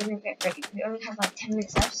ready. We only have like 10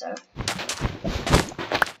 minutes left, so.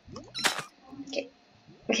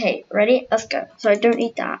 Okay, ready? Let's go. So I don't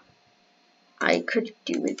need that. I could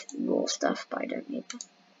do with raw stuff, but I don't need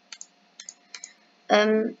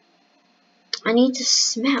that. I need to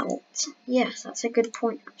smelt. Yes, that's a good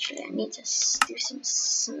point actually. I need to do some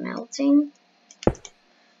smelting.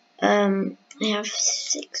 I have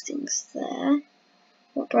 6 things there.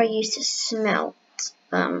 What do I use to smelt?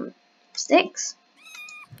 Sticks.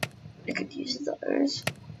 I could use those.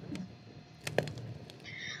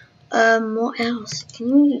 What else? Can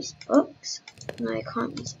you use books? No, I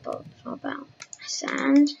can't use books. What about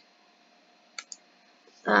sand?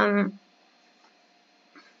 I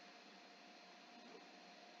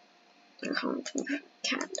can't think of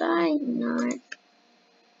cat dye. No.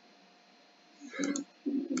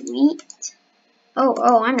 Wheat.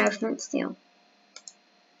 Oh, I know flint steel.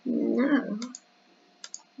 No.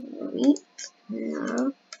 Wheat.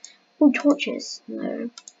 No. Oh, torches. No.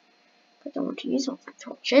 I don't want to use all my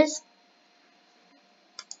torches.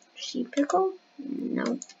 Sheep pickle?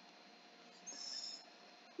 No.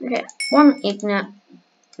 Okay, 1 ignite.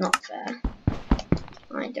 Not fair.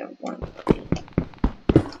 I don't want it.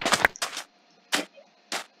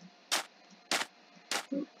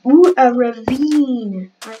 Ooh, a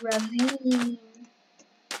ravine. A ravine.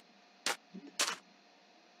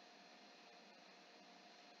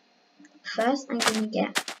 First, I'm gonna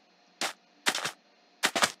get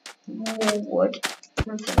more wood.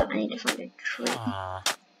 And for that, I need to find a tree.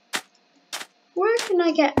 Where can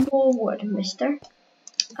I get more wood, mister?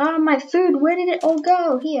 My food. Where did it all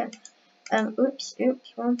go? Here. Oops.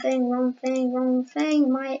 Wrong thing.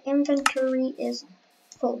 My inventory is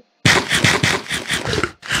full.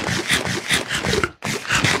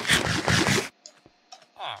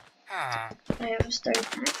 I have a stone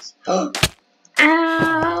axe. Ow,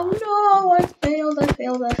 no, I failed. I'm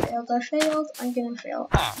gonna fail.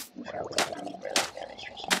 I'm really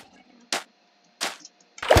stressing out right now.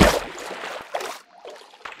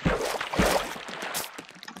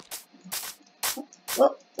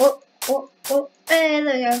 Whoa. There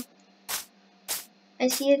we go. I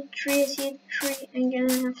see a tree. I'm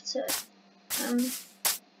gonna have to,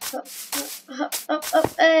 Up, up.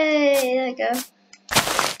 Hey, there we go.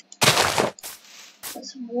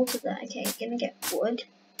 There's some water there. Okay, gonna get wood.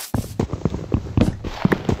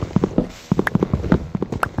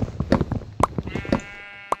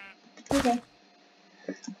 Okay.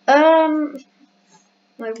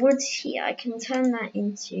 My wood's here. I can turn that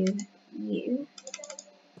into you.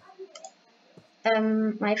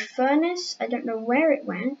 My furnace. I don't know where it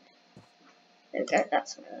went. There we go.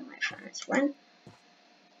 That's where my furnace went.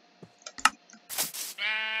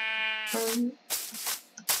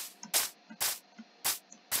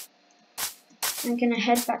 I'm gonna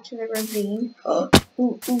head back to the ravine. Oh,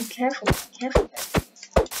 ooh, careful.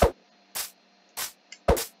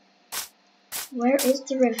 Where is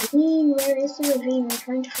the ravine? I'm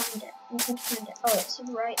trying to find it. Oh, it's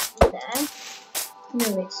right there.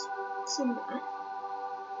 No, it's somewhere.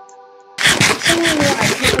 Somewhere I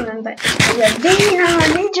can't remember. It's the ravine! Oh, I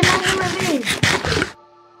need to find the ravine!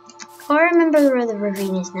 Oh, I remember where the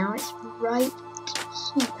ravine is now. It's right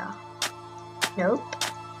here. Nope.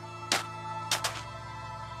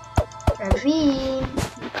 Ravine!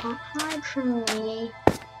 You can't hide from me.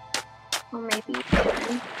 Or maybe you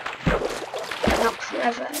can. Not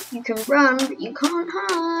forever. You can run, but you can't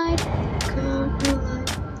hide.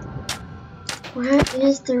 Where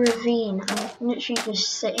is the ravine? I'm literally just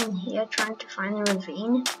sitting here trying to find the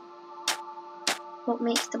ravine. What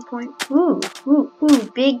makes the point? Ooh.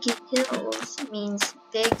 Big hills means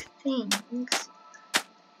big things.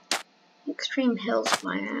 Extreme hills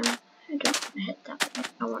biome. I don't want to head that way.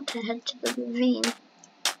 I want to head to the ravine.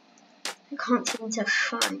 I can't seem to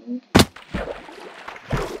find.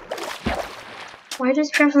 Why does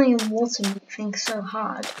traveling in water make things so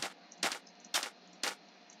hard?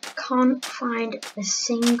 Can't find a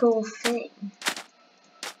single thing.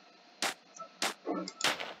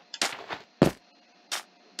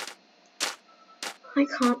 I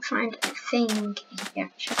can't find a thing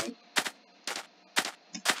actually.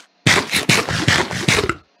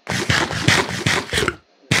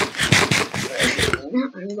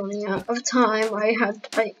 I'm running out of time. I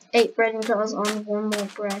ate bread until I was on one more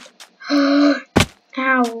bread.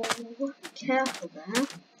 Ow! Careful there.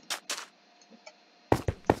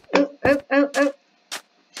 Oh.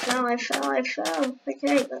 I fell.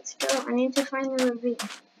 Okay, let's go. I need to find the ravine.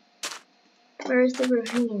 Where is the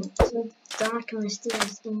ravine? It's so dark and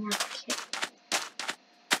mysterious in that cave.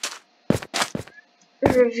 The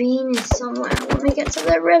ravine is somewhere. Let me get to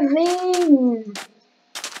the ravine!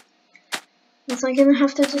 So I'm gonna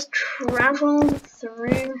have to just travel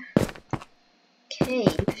through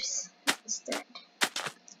caves instead.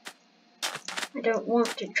 I don't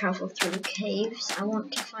want to travel through caves. I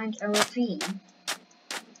want to find a ravine.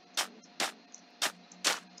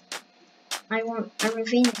 A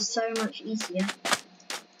ravine is so much easier.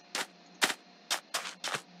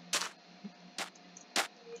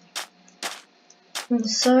 I'm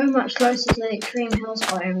so much closer to the extreme hills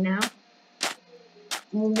biome now.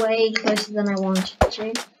 Way closer than I wanted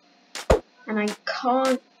to. And I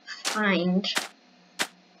can't find...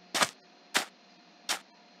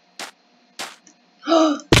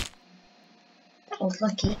 That was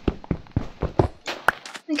lucky.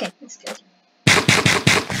 Okay, that's good.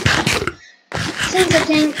 Since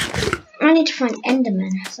I need to find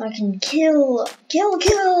Enderman so I can kill,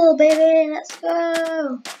 baby, let's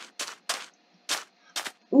go.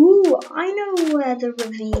 Ooh, I know where the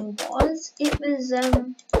ravine was. It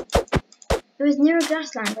was near a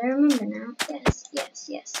grassland. I remember now.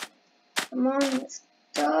 Yes. Come on, let's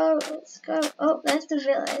go. Oh, there's the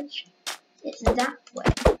village. It's that way.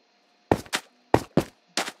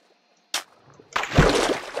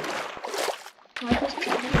 Why does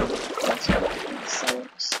traveling so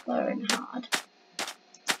slow and hard?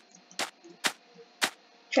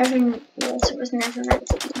 Traveling water was never meant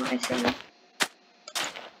to be my thing.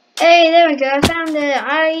 Hey, there we go, I found it!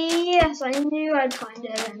 Yes, I knew I'd find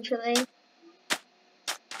it eventually.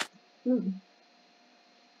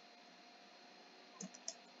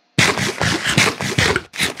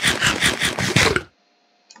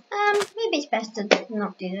 Maybe it's best to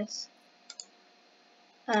not do this.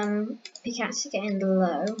 Pickaxe is getting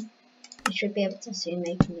low. I should be able to soon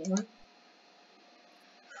make a new one.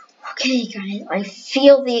 Okay, guys, I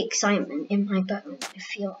feel the excitement in my bones. I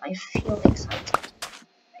feel excited.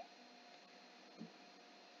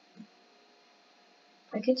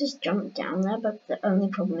 I could just jump down there, but the only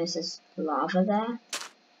problem is there's lava there.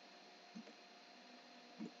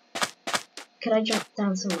 Could I jump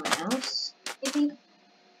down somewhere else? Maybe?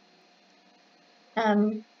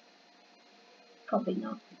 Probably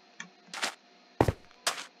not.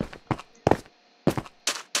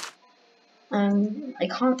 I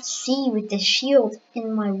can't see with this shield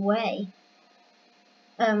in my way.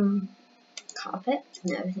 Carpet?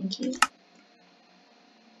 No, thank you.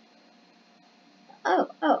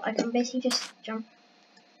 Oh, I can basically just jump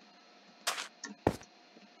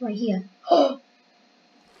right here. Oh!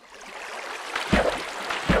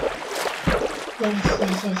 Yes.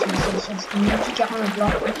 I need to get on a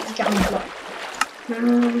block.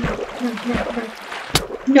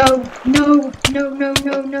 No.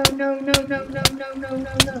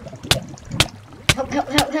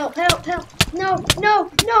 Help. No.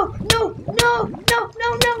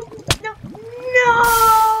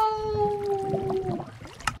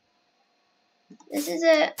 This is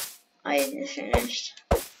it. I finished.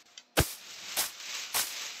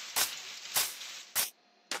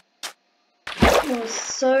 It was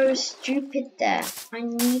so stupid there. I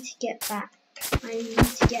need to get back.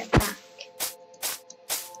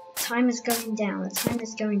 Time is going down. The time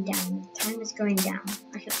is going down.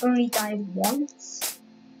 I can only die once.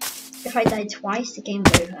 If I die twice, the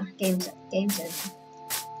game's over. Game's over.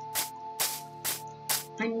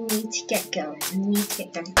 I need to get going.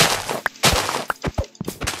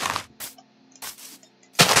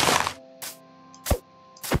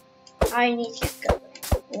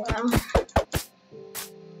 Well,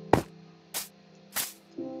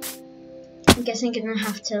 I guess I'm gonna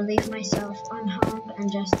have to leave myself unharmed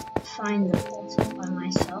and just find the portal by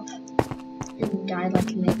myself and die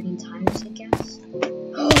like a million times, I guess.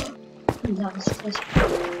 Oh, that was close.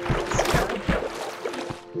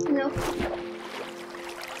 Nope.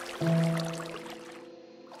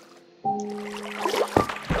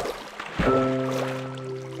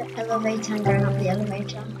 The elevator, I'm going up the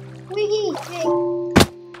elevator. Wee! Hey!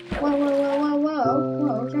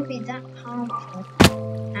 Whoa, don't be that harmful.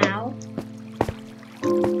 Ow.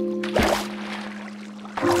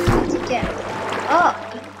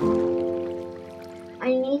 I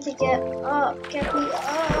need to get up. Get me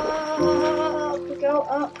up. Go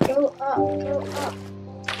up.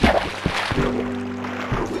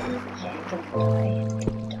 Yeah, I'm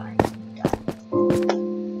gonna die.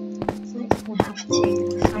 So I'm gonna have to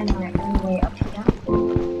find my own way up here.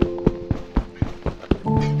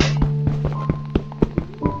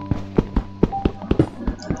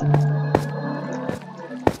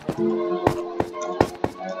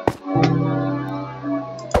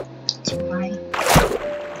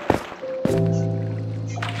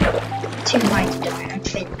 Too high to die.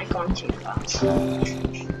 I've gone too fast.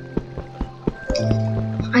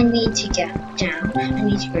 I need to get down. I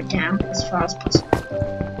need to go down as far as possible.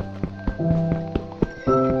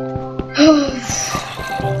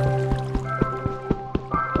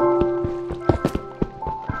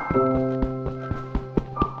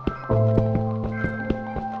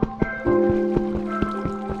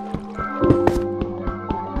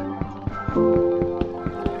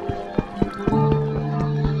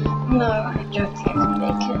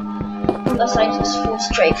 Unless I just fall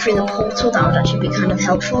straight through the portal, that would actually be kind of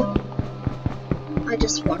helpful. I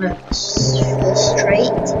just want to fall straight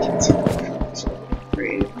into the portal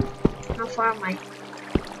through. How far am I?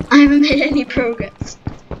 I haven't made any progress.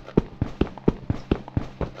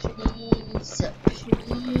 Please.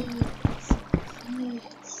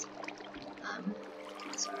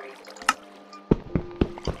 Sorry.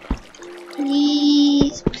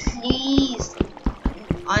 Please.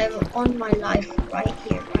 I'm on my life right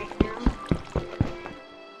here, right now.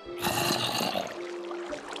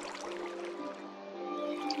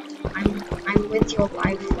 I'm with your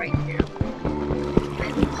life right now.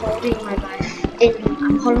 I'm holding my life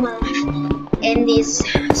in these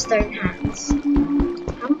stone hands.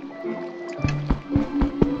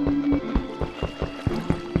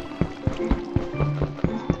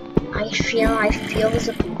 I feel there's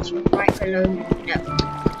a portal right below me. No,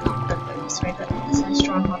 not below me, sorry, but there's a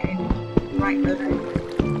stronghold right below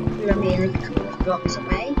me, like a couple of blocks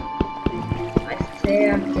away. I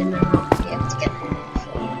fear I'm gonna not be able to get there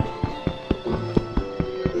before.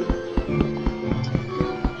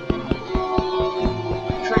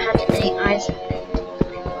 If I had any eyes in it,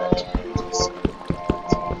 I would just.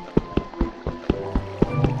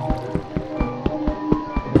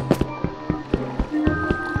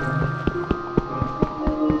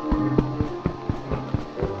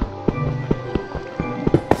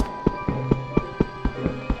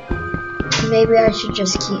 Maybe I should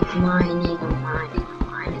just keep mining,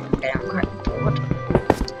 but I'm quite bored.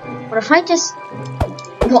 What if I just...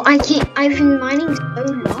 Well, I can't... I've been mining so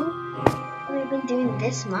long. I've been doing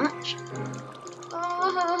this much.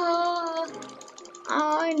 Oh,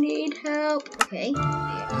 I need help. Okay. No.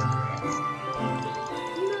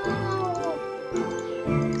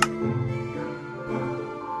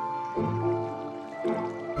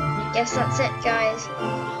 guess that's it, guys.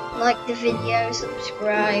 Like the video,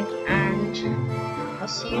 subscribe, and I'll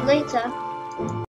see you later.